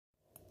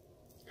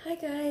Hi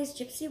guys,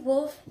 Gypsy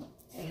Wolf.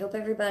 I hope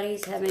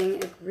everybody's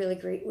having a really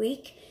great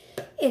week.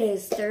 It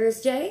is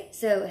Thursday,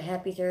 so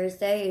happy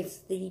Thursday. It's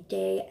the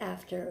day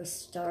after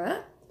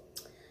Ostara.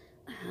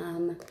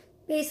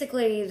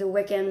 Basically the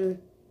Wiccan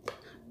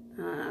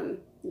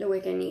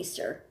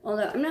Easter.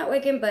 Although I'm not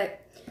Wiccan,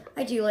 but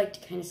I do like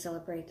to kind of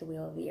celebrate the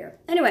Wheel of the Year.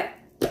 Anyway,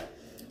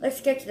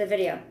 let's get to the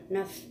video.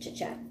 Enough chit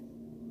chat.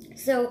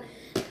 So,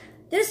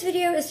 this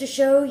video is to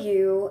show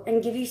you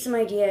and give you some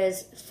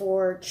ideas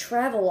for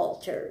travel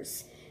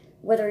altars.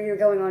 Whether you're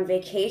going on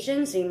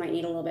vacation, so you might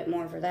need a little bit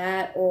more for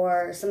that,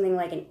 or something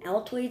like an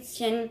Altoids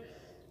tin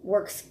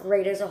works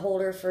great as a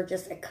holder for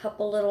just a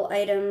couple little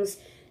items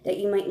that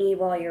you might need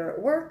while you're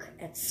at work,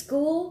 at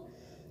school.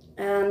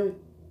 And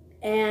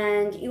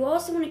you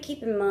also want to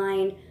keep in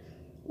mind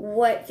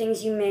what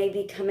things you may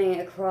be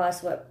coming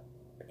across, what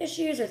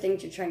issues or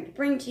things you're trying to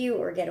bring to you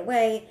or get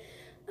away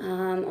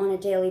on a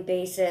daily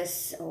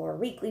basis or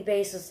weekly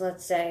basis,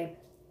 let's say,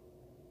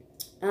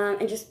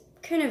 and just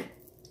kind of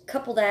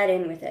couple that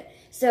in with it.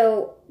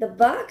 So the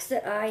box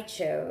that I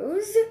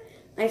chose,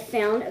 I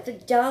found at the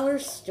dollar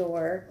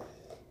store.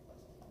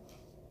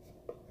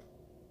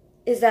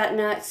 Is that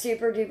not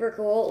super duper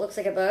cool? It looks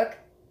like a book.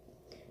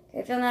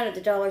 I found that at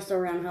the dollar store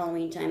around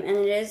Halloween time, and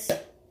it is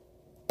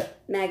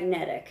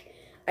magnetic.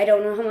 I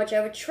don't know how much I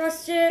would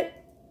trust it,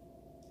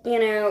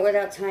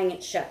 without tying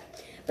it shut.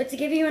 But to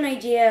give you an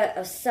idea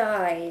of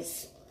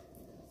size,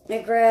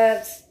 I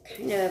grabbed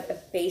kind of a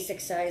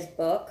basic size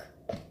book.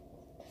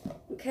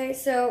 Okay,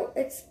 so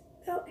it's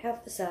about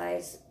half the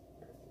size.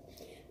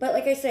 But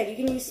like I said, you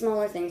can use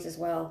smaller things as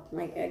well.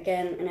 Like,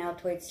 again, an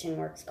Altoids tin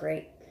works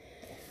great.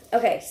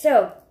 Okay,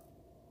 so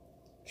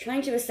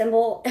trying to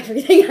assemble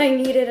everything I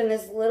needed in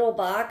this little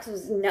box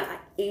was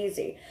not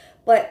easy.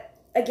 But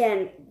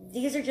again,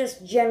 these are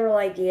just general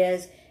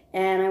ideas,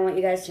 and I want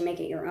you guys to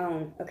make it your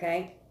own,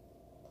 okay?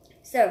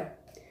 So,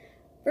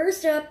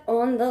 first up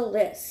on the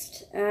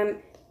list,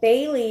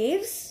 bay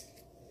leaves.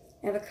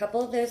 I have a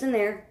couple of those in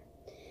there.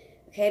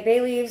 Okay,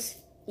 bay leaves,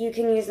 you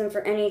can use them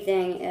for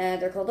anything.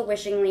 They're called the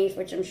wishing leaf,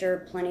 which I'm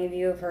sure plenty of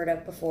you have heard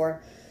of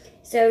before.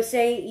 So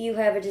say you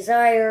have a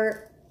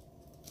desire,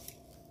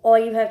 all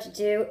you have to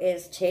do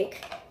is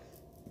take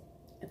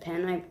a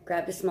pen. I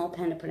grabbed a small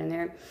pen to put in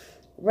there.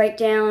 Write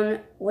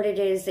down what it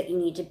is that you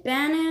need to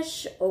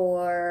banish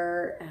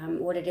or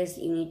what it is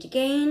that you need to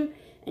gain,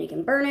 and you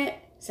can burn it,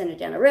 send it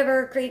down a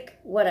river, creek,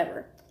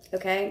 whatever.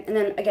 Okay, and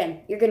then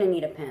again, you're going to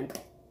need a pen.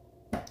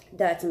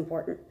 That's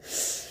important.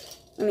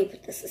 Let me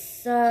put this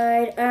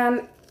aside.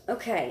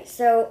 Okay,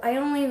 so I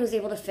only was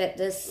able to fit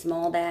this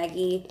small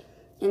baggie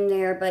in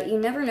there, but you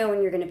never know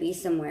when you're going to be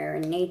somewhere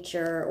in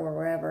nature or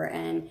wherever,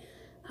 and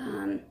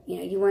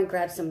you want to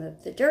grab some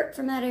of the dirt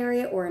from that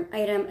area or an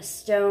item, a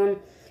stone.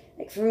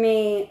 Like for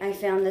me, I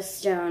found this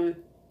stone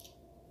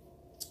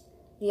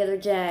the other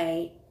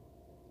day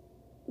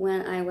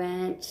when I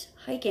went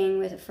hiking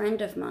with a friend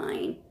of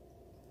mine.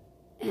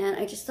 And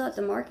I just thought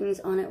the markings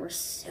on it were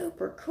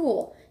super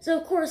cool. So,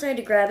 of course, I had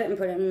to grab it and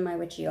put it in my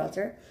witchy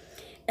altar.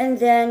 And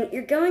then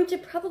you're going to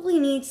probably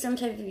need some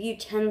type of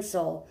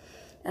utensil.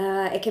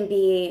 It can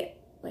be,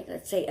 like,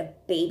 let's say, a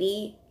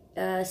baby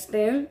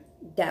spoon.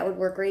 That would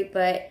work great.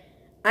 But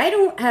I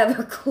don't have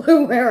a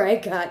clue where I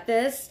got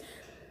this.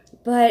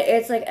 But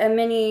it's like a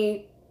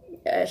mini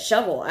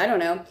shovel. I don't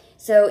know.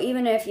 So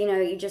even if,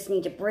 you just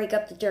need to break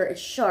up the dirt, it's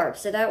sharp.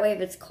 So that way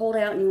if it's cold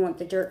out and you want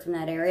the dirt from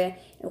that area,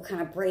 it'll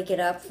kind of break it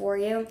up for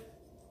you.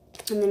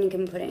 And then you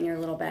can put it in your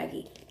little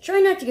baggie. Try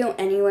not to go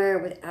anywhere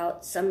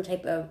without some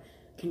type of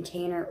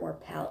container or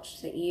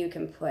pouch that you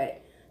can put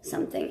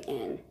something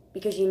in.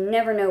 Because you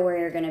never know where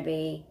you're going to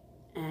be.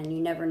 And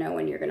you never know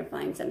when you're going to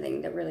find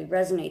something that really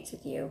resonates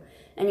with you.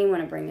 And you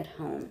want to bring it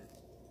home.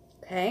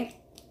 Okay?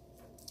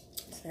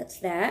 So that's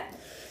that.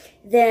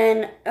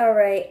 Then,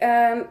 alright,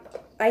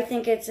 I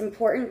think it's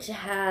important to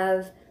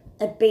have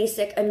a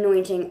basic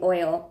anointing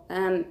oil.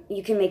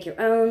 You can make your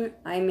own.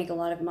 I make a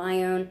lot of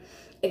my own.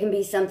 It can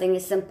be something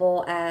as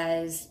simple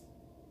as,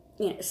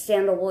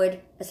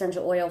 sandalwood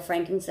essential oil,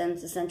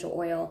 frankincense essential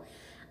oil,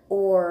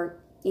 or,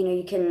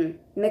 you can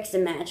mix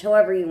and match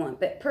however you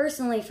want. But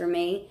personally for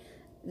me,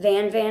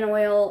 Van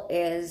oil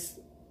is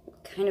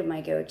kind of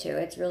my go-to.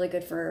 It's really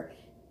good for,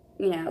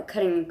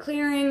 cutting and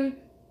clearing,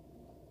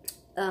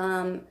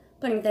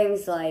 putting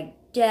things like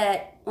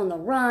debt on the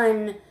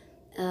run,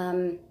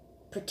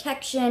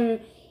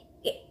 protection.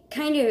 It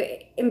kind of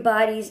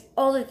embodies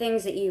all the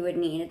things that you would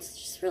need. It's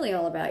just really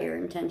all about your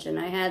intention.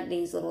 I had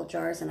these little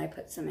jars and I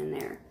put some in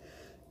there.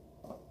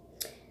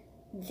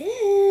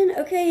 Then,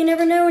 okay, you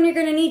never know when you're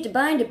going to need to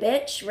bind a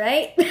bitch,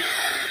 right?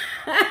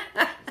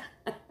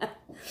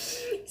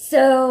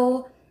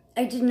 So,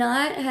 I did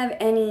not have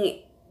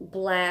any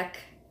black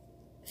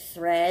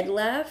thread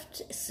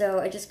left, so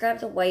I just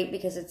grabbed the white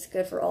because it's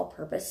good for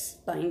all-purpose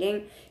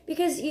binding,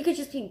 because you could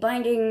just be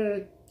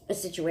binding a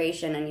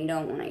situation and you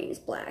don't want to use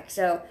black.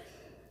 So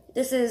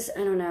this is, I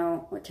don't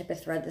know what type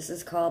of thread this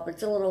is called, but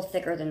it's a little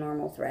thicker than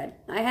normal thread.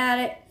 I had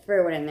it,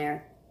 threw it in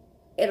there.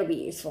 It'll be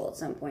useful at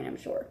some point, I'm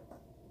sure.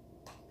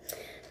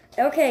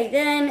 Okay,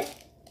 then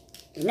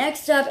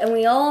Next up, and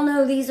we all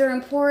know these are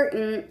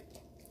important,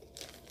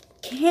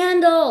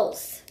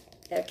 candles.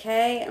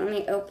 Okay, let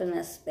me open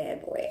this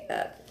bad boy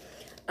up.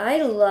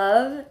 I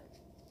love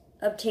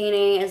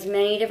obtaining as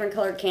many different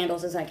colored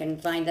candles as I can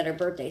find that are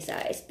birthday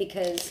size,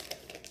 because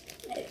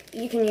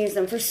you can use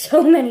them for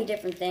so many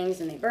different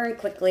things and they burn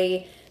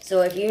quickly.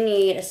 So if you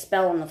need a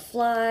spell on the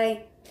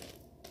fly,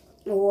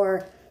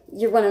 or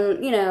you're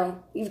running, you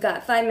know, you've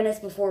got 5 minutes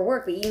before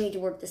work, but you need to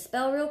work the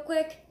spell real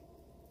quick,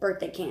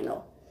 birthday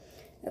candle.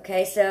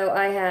 Okay, so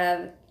I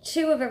have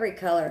 2 of every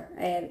color.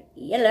 I have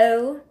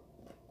yellow,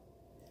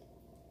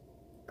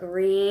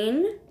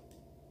 green,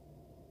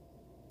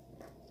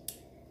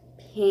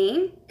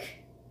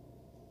 pink,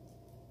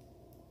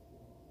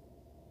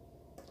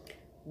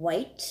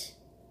 white.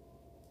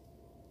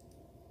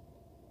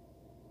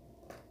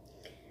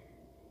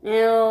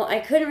 Now,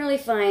 I couldn't really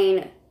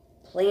find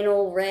plain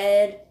old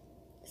red,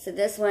 so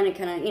this one, it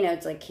kind of, you know,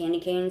 it's like candy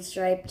cane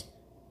striped,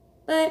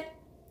 but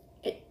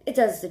it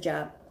does the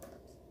job.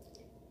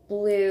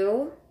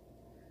 Blue,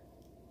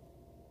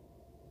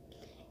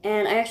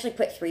 and I actually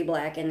put 3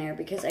 black in there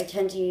because I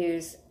tend to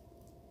use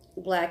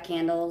black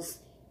candles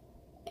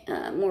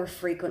more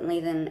frequently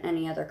than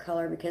any other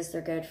color, because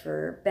they're good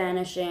for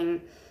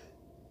banishing,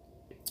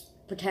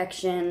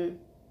 protection,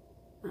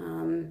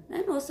 and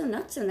also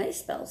not so nice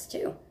spells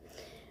too.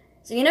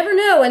 So you never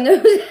know when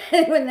those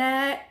when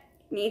that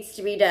needs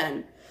to be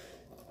done.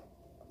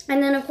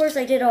 And then of course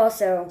I did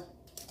also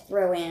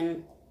throw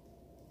in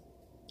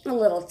a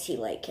little tea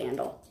light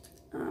candle,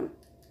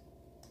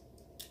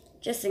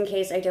 just in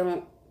case I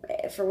don't,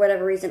 for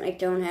whatever reason, I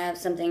don't have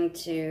something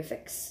to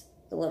fix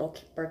the little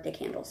birthday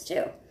candles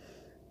too.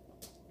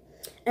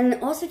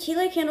 And also tea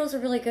light candles are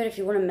really good if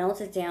you want to melt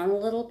it down a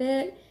little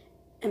bit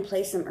and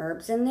place some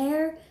herbs in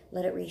there,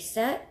 let it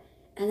reset,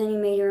 and then you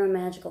made your own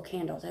magical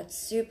candle. That's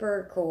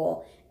super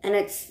cool. And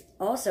it's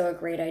also a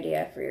great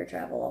idea for your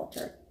travel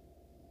altar.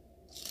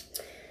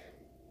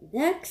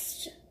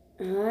 Next,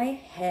 I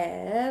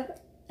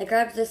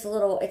grabbed this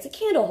little, it's a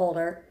candle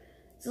holder.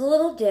 It's a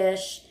little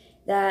dish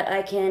that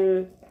I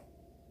can,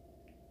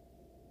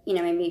 you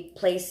know, maybe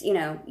place, you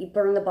know, you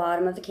burn the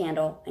bottom of the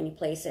candle and you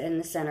place it in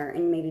the center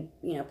and maybe,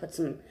 you know, put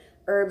some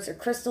herbs or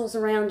crystals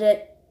around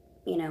it,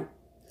 you know.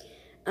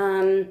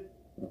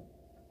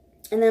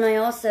 And then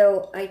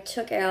I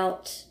took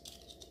out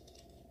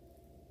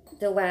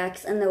the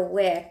wax and the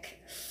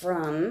wick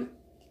from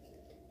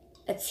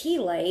a tea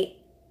light,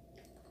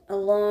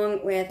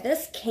 along with,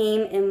 this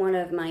came in one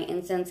of my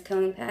incense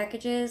cone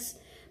packages,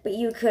 but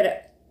you could,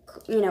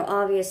 you know,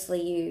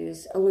 obviously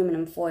use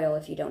aluminum foil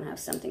if you don't have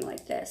something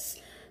like this.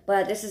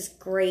 But this is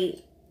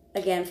great,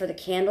 again, for the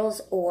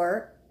candles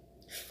or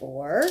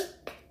for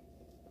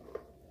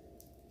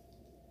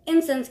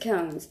incense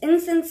cones.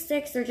 Incense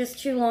sticks are just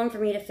too long for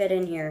me to fit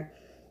in here.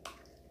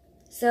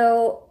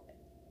 So,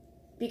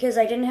 because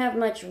I didn't have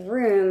much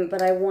room,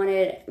 but I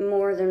wanted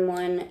more than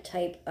one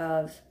type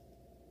of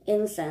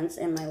incense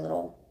in my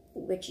little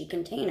witchy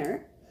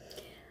container,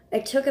 I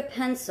took a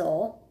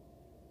pencil,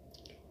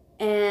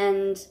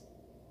 and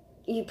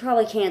you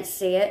probably can't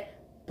see it,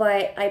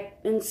 but I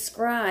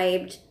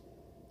inscribed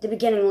the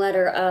beginning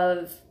letter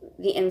of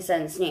the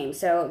incense name.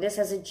 So this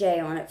has a J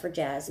on it for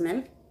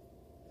jasmine.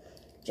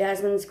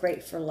 Jasmine's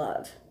great for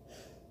love.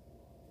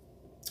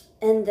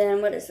 And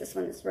then, what is this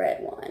one? This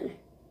red one.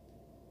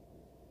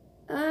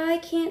 I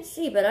can't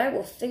see, but I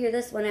will figure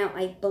this one out.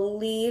 I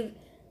believe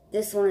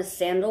this one is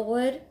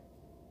sandalwood.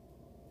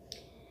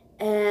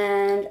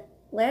 And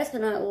last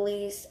but not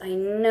least, I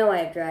know I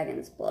have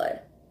dragon's blood.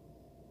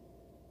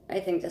 I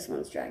think this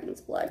one's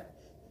dragon's blood.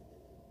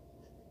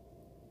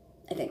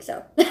 I think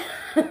so.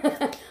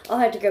 I'll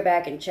have to go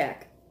back and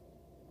check.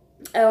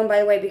 Oh, and by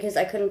the way, because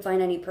I couldn't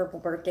find any purple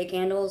birthday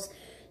candles,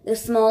 the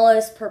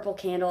smallest purple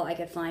candle I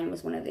could find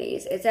was one of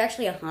these. It's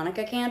actually a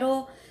Hanukkah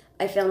candle.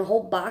 I found a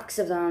whole box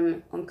of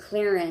them on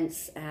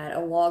clearance at a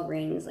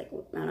Walgreens, like,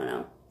 I don't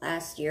know,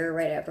 last year,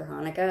 right after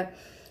Hanukkah.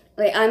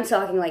 Like, I'm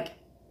talking like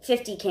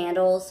 50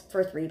 candles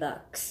for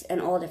 $3,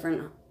 and all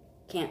different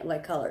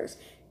colors.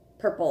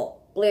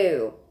 Purple,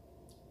 blue,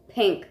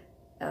 pink,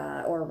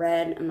 or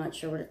red. I'm not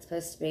sure what it's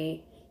supposed to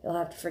be. You'll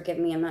have to forgive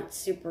me. I'm not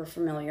super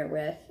familiar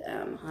with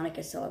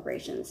Hanukkah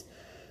celebrations.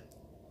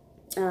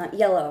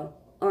 Yellow,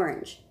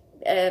 orange.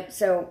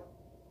 So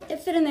it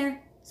fit in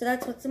there. So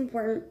that's what's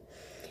important.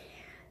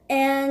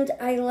 And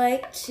I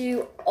like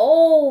to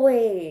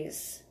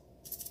always,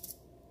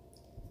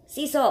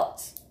 sea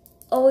salt.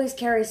 Always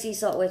carry sea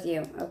salt with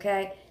you,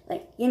 okay?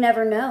 Like, you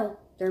never know.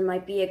 There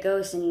might be a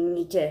ghost and you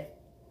need to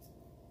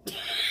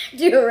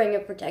do a ring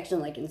of protection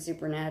like in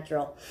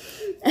Supernatural.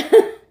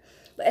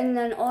 And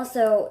then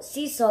also,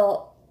 sea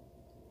salt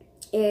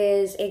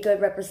is a good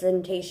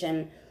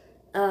representation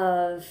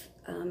of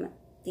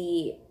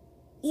the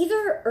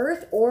either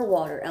earth or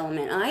water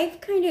element.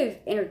 I've kind of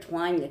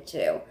intertwined the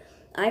two.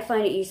 I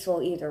find it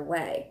useful either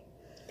way.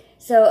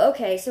 So,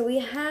 okay, so we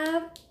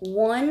have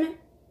one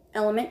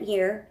element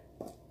here.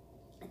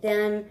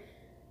 Then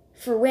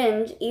for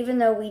wind, even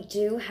though we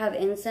do have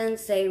incense,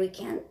 say we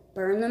can't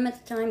burn them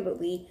at the time, but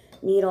we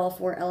need all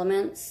 4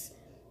 elements.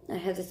 I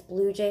have this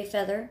blue jay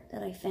feather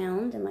that I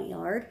found in my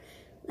yard.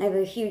 I have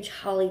a huge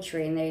holly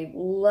tree, and they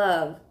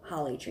love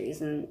holly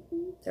trees, and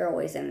they're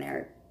always in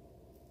there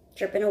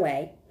chirping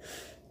away.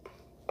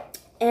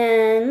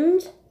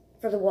 And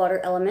for the water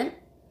element,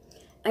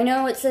 I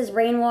know it says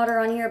rainwater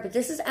on here, but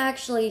this is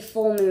actually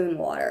full moon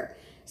water.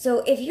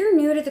 So if you're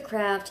new to the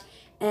craft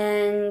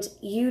and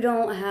you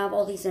don't have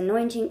all these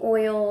anointing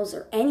oils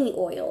or any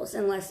oils,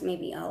 unless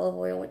maybe olive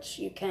oil, which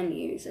you can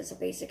use as a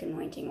basic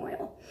anointing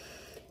oil,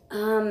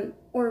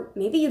 or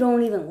maybe you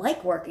don't even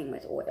like working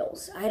with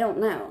oils, I don't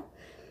know.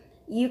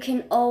 You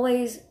can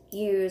always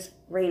use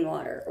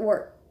rainwater,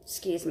 or,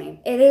 excuse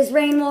me, it is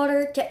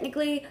rainwater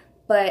technically,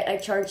 but I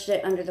charged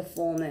it under the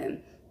full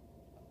moon.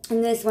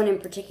 And this one in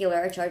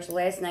particular, I charged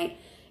last night.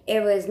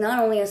 It was not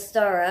only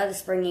Ostara, the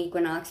spring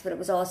equinox, but it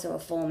was also a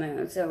full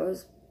moon. So it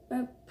was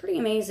a pretty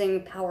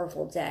amazing,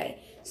 powerful day.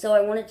 So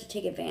I wanted to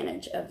take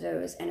advantage of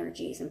those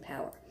energies and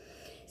power.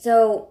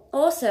 So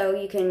also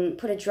you can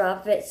put a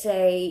drop of it,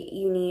 say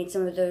you need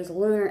some of those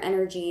lunar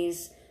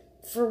energies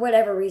for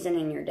whatever reason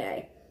in your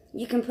day.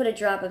 You can put a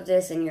drop of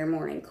this in your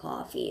morning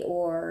coffee,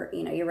 or,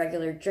 you know, your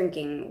regular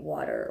drinking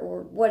water,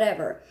 or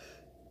whatever.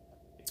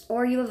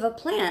 Or you have a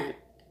plant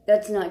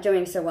that's not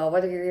doing so well,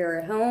 whether you're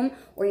at home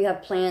or you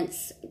have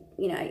plants,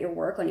 you know, at your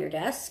work on your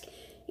desk,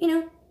 you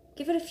know,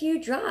 give it a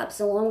few drops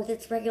along with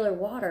its regular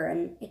water,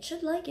 and it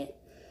should like it.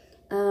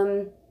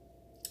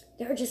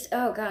 There are just,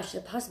 oh gosh,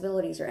 the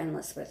possibilities are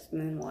endless with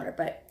moon water,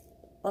 but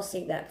I'll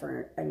save that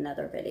for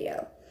another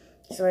video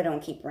so I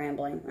don't keep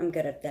rambling. I'm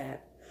good at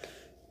that.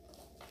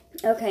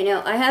 Okay,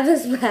 now I have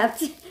this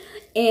wrapped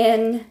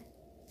in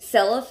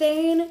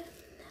cellophane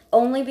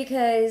only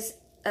because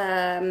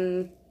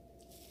I'm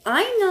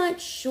not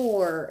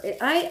sure.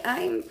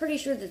 I'm pretty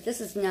sure that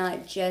this is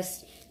not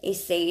just a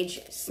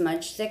sage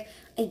smudge stick.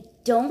 I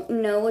don't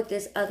know what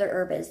this other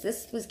herb is.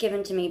 This was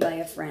given to me by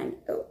a friend.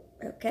 Oh,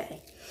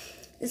 okay.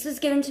 This was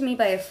given to me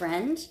by a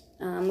friend.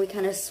 We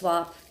kind of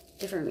swap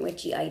different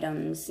witchy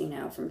items, you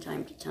know, from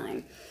time to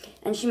time.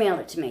 And she mailed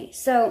it to me.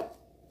 So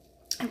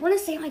I want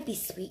to say it might be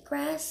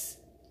sweetgrass.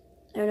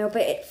 I don't know,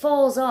 but it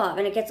falls off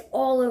and it gets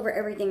all over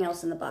everything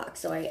else in the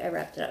box. So I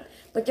wrapped it up.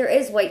 But there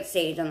is white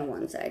sage on the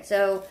one side.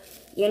 So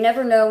you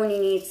never know when you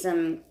need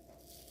some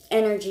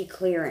energy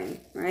clearing,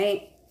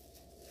 right?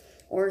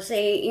 Or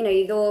say, you know,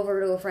 you go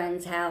over to a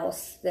friend's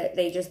house that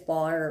they just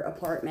bought or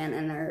apartment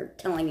and they're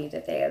telling you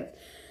that they have,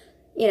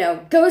 you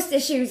know, ghost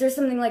issues or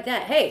something like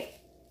that. Hey,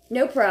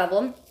 no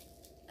problem.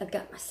 I've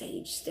got my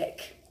sage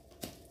stick.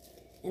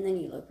 And then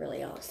you look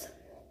really awesome.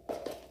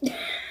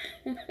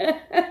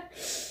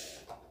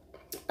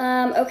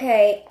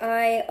 Okay,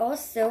 I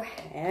also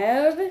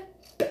have,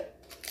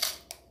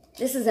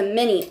 this is a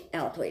mini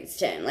Altoids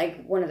tin,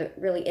 like one of the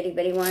really itty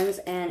bitty ones,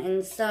 and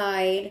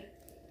inside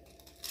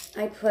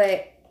I put,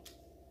 I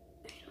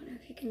don't know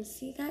if you can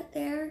see that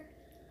there,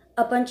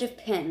 a bunch of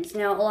pins.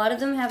 Now, a lot of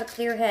them have a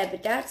clear head,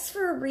 but that's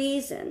for a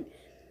reason.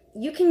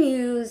 You can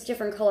use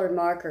different colored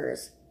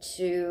markers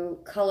to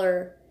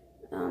color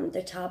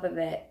the top of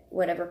it,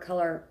 whatever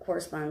color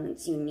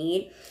correspondence you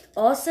need.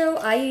 Also,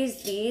 I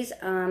use these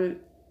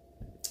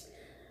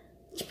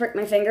to prick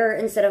my finger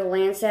instead of a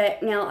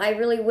lancet. Now, I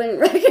really wouldn't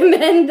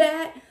recommend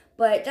that,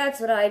 but that's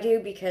what I do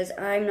because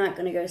I'm not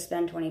going to go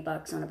spend 20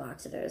 bucks on a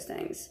box of those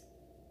things.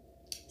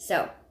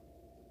 So,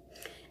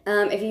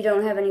 if you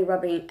don't have any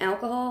rubbing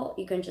alcohol,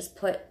 you can just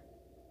put,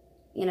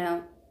 you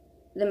know,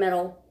 the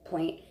metal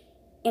point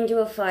into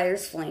a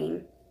fire's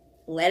flame.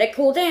 Let it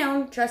cool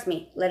down. Trust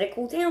me, let it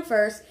cool down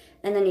first,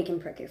 and then you can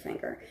prick your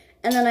finger.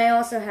 And then I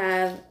also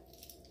have,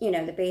 you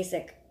know, the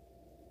basic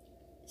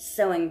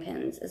sewing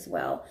pins as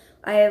well.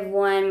 I have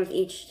one with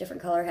each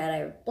different color head. I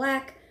have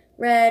black,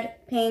 red,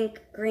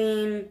 pink,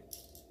 green,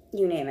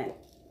 you name it.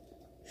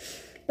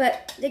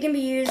 But they can be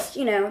used,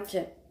 you know,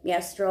 to,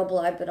 yes, draw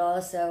blood, but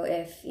also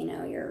if, you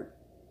know, you're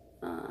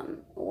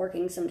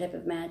working some type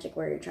of magic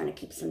where you're trying to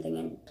keep something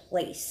in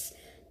place,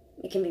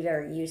 it can be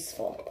very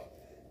useful.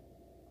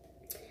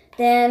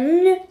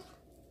 Then,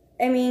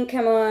 I mean,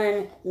 come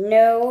on,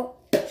 no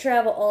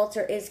travel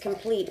altar is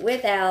complete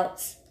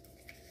without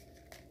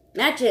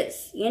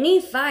matches. You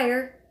need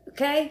fire,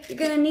 okay? You're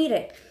gonna need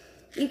it.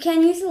 You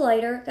can use a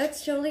lighter,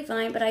 that's totally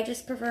fine, but I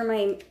just prefer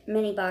my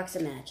mini box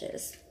of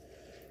matches.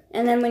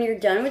 And then when you're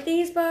done with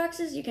these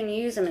boxes, you can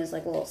use them as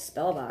like little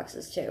spell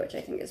boxes too, which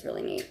I think is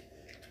really neat.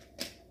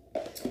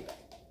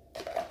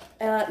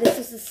 This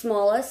is the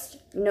smallest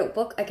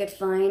notebook I could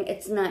find.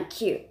 It's not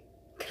cute.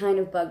 Kind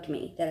of bugged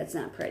me that it's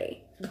not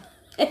pretty.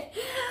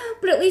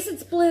 But at least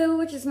it's blue,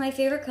 which is my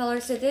favorite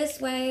color. So this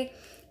way,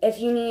 if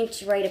you need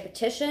to write a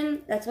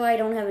petition, that's why I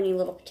don't have any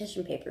little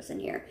petition papers in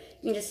here.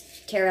 You can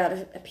just tear out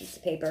a piece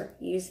of paper,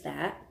 use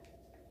that.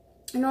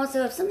 And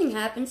also, if something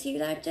happens to you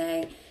that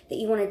day that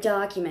you want to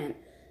document,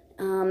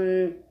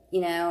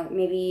 you know,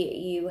 maybe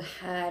you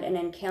had an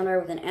encounter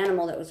with an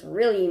animal that was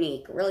really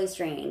unique, really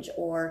strange,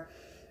 or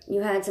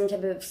you had some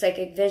type of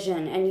psychic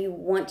vision and you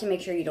want to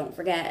make sure you don't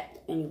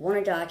forget and you want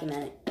to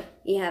document it,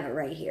 you have it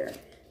right here.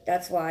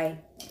 That's why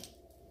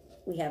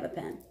we have a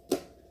pen.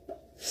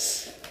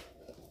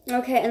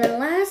 Okay, and then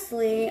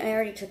lastly, I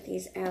already took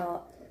these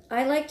out.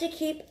 I like to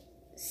keep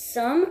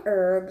some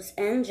herbs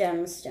and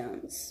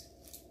gemstones.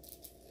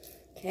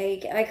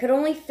 Okay, I could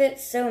only fit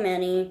so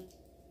many.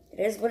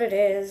 It is what it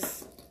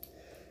is.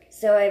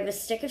 So I have a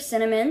stick of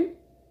cinnamon.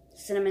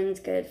 Cinnamon's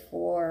good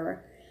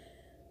for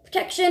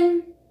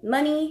protection,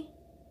 money,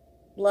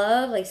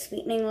 love, like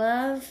sweetening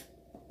love.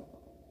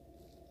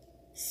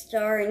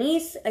 Star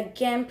anise,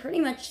 again, pretty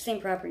much the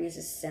same properties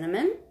as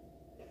cinnamon.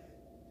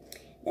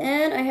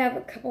 Then I have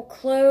a couple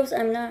cloves.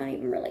 I'm not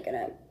even really going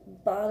to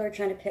bother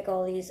trying to pick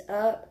all these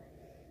up.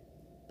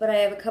 But I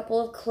have a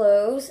couple of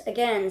cloves.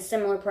 Again,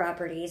 similar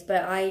properties,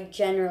 but I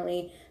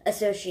generally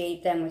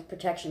associate them with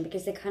protection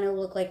because they kind of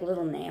look like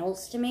little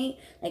nails to me.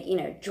 Like, you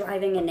know,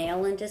 driving a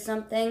nail into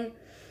something.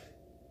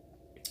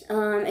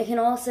 It can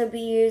also be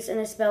used in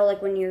a spell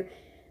like when you're...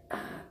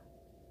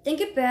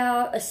 think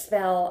about a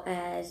spell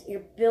as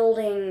you're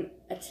building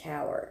a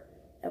tower.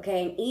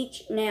 Okay, and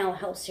each nail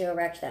helps you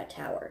erect that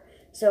tower.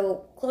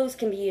 So cloves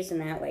can be used in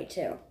that way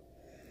too.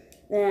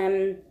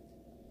 Then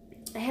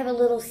I have a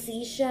little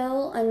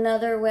seashell,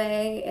 another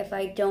way if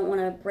I don't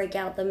want to break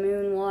out the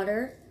moon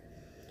water.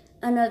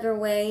 Another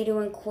way to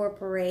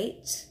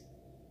incorporate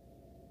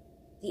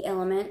the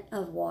element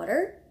of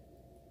water.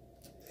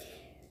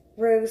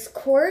 Rose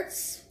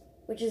quartz,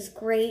 which is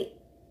great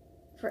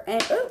for...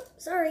 oh,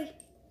 sorry.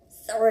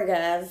 Sorry,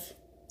 guys.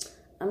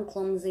 I'm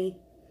clumsy.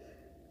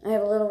 I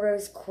have a little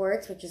rose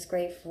quartz, which is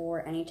great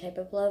for any type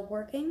of love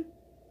working.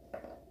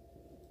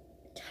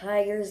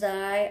 Tiger's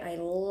eye. I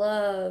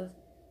love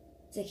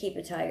to keep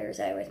a tiger's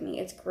eye with me.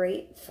 It's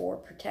great for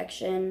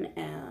protection,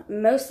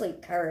 mostly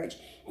courage,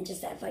 and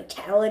just that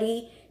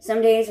vitality.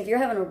 Some days, if you're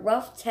having a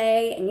rough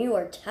day and you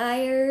are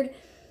tired,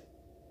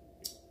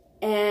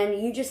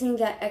 and you just need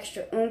that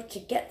extra oomph to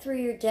get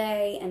through your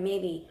day and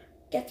maybe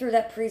get through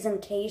that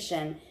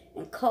presentation,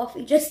 and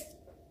coffee just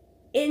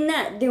isn't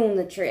that doing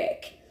the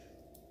trick.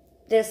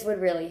 This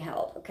would really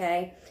help,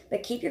 okay?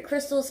 But keep your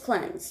crystals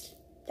cleansed.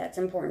 That's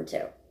important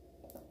too.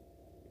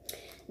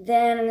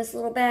 Then in this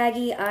little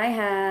baggie, I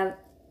have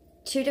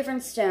 2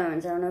 different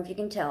stones. I don't know if you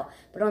can tell.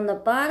 But on the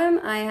bottom,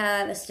 I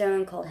have a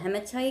stone called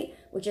hematite,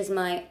 which is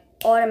my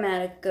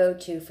automatic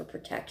go-to for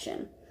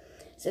protection.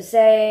 So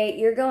say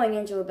you're going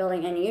into a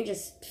building and you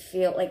just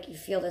feel like you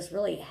feel this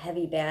really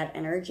heavy, bad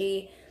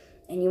energy,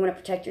 and you want to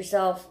protect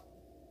yourself,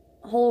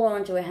 hold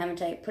on to a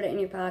hematite, put it in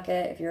your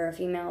pocket. If you're a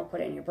female,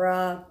 put it in your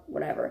bra,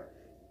 whatever.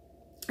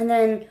 And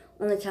then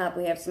on the top,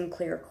 we have some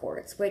clear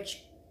quartz,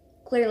 which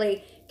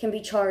clearly can be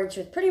charged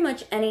with pretty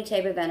much any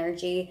type of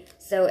energy.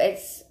 So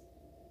it's,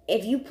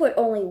 if you put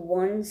only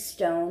one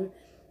stone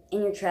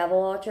in your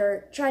travel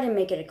altar, try to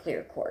make it a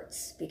clear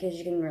quartz, because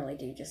you can really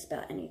do just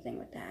about anything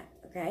with that,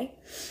 okay?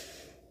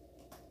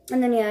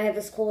 And then, yeah, I have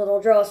this cool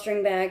little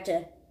drawstring bag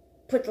to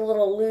put the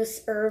little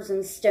loose herbs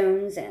and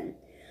stones in.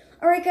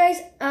 All right,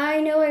 guys, I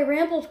know I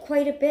rambled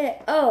quite a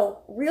bit.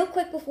 Oh, real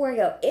quick before I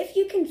go, if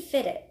you can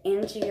fit it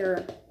into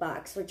your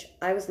box, which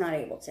I was not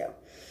able to,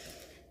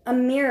 a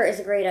mirror is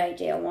a great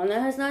idea. One that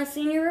has not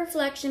seen your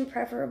reflection,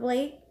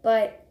 preferably,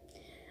 but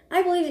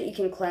I believe that you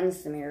can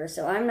cleanse the mirror,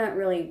 so I'm not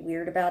really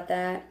weird about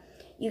that.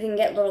 You can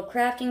get little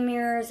crafting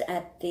mirrors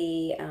at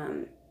the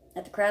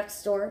craft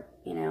store.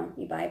 You know,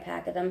 you buy a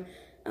pack of them.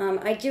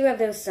 I do have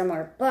those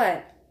somewhere,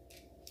 but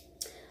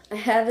I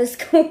have this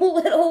cool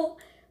little...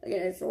 Look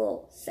at this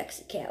little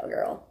sexy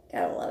cowgirl.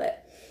 Gotta love it.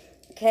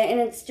 Okay, and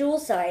it's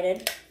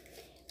dual-sided.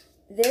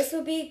 This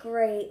would be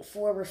great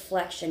for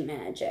reflection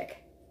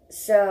magic.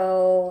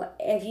 So,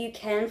 if you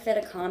can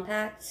fit a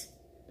compact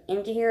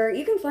into here,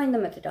 you can find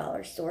them at the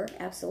dollar store.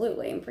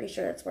 Absolutely. I'm pretty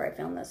sure that's where I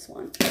found this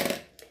one.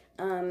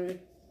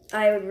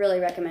 I would really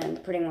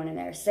recommend putting one in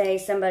there. Say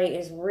somebody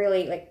is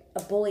really like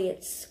a bully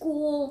at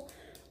school,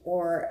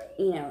 or,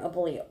 you know, a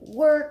bully at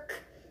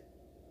work.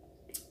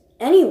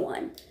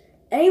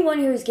 Anyone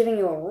who's giving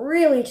you a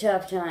really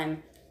tough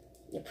time,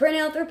 you print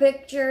out their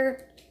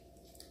picture,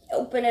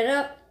 open it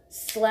up,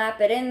 slap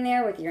it in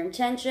there with your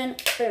intention,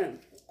 boom,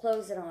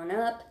 close it on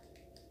up.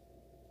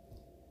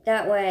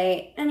 That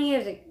way, any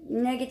of the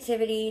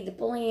negativity, the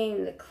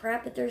bullying, the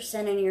crap that they're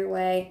sending your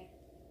way,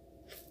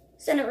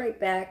 send it right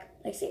back.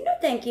 Like, say, no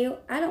thank you,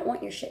 I don't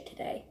want your shit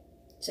today,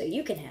 so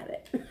you can have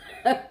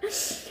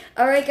it.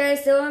 Alright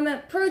guys, so I'm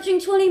approaching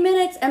 20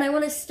 minutes, and I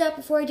want to stop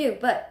before I do,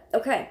 but,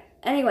 okay,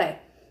 anyway.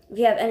 If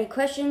you have any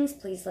questions,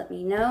 please let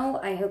me know.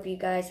 I hope you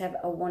guys have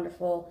a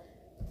wonderful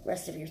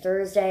rest of your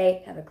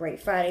Thursday. Have a great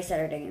Friday,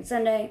 Saturday, and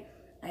Sunday.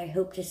 I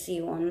hope to see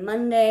you on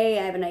Monday.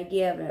 I have an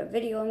idea of a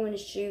video I'm going to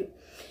shoot.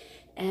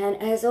 And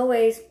as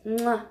always,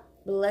 mwah,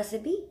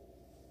 blessed be.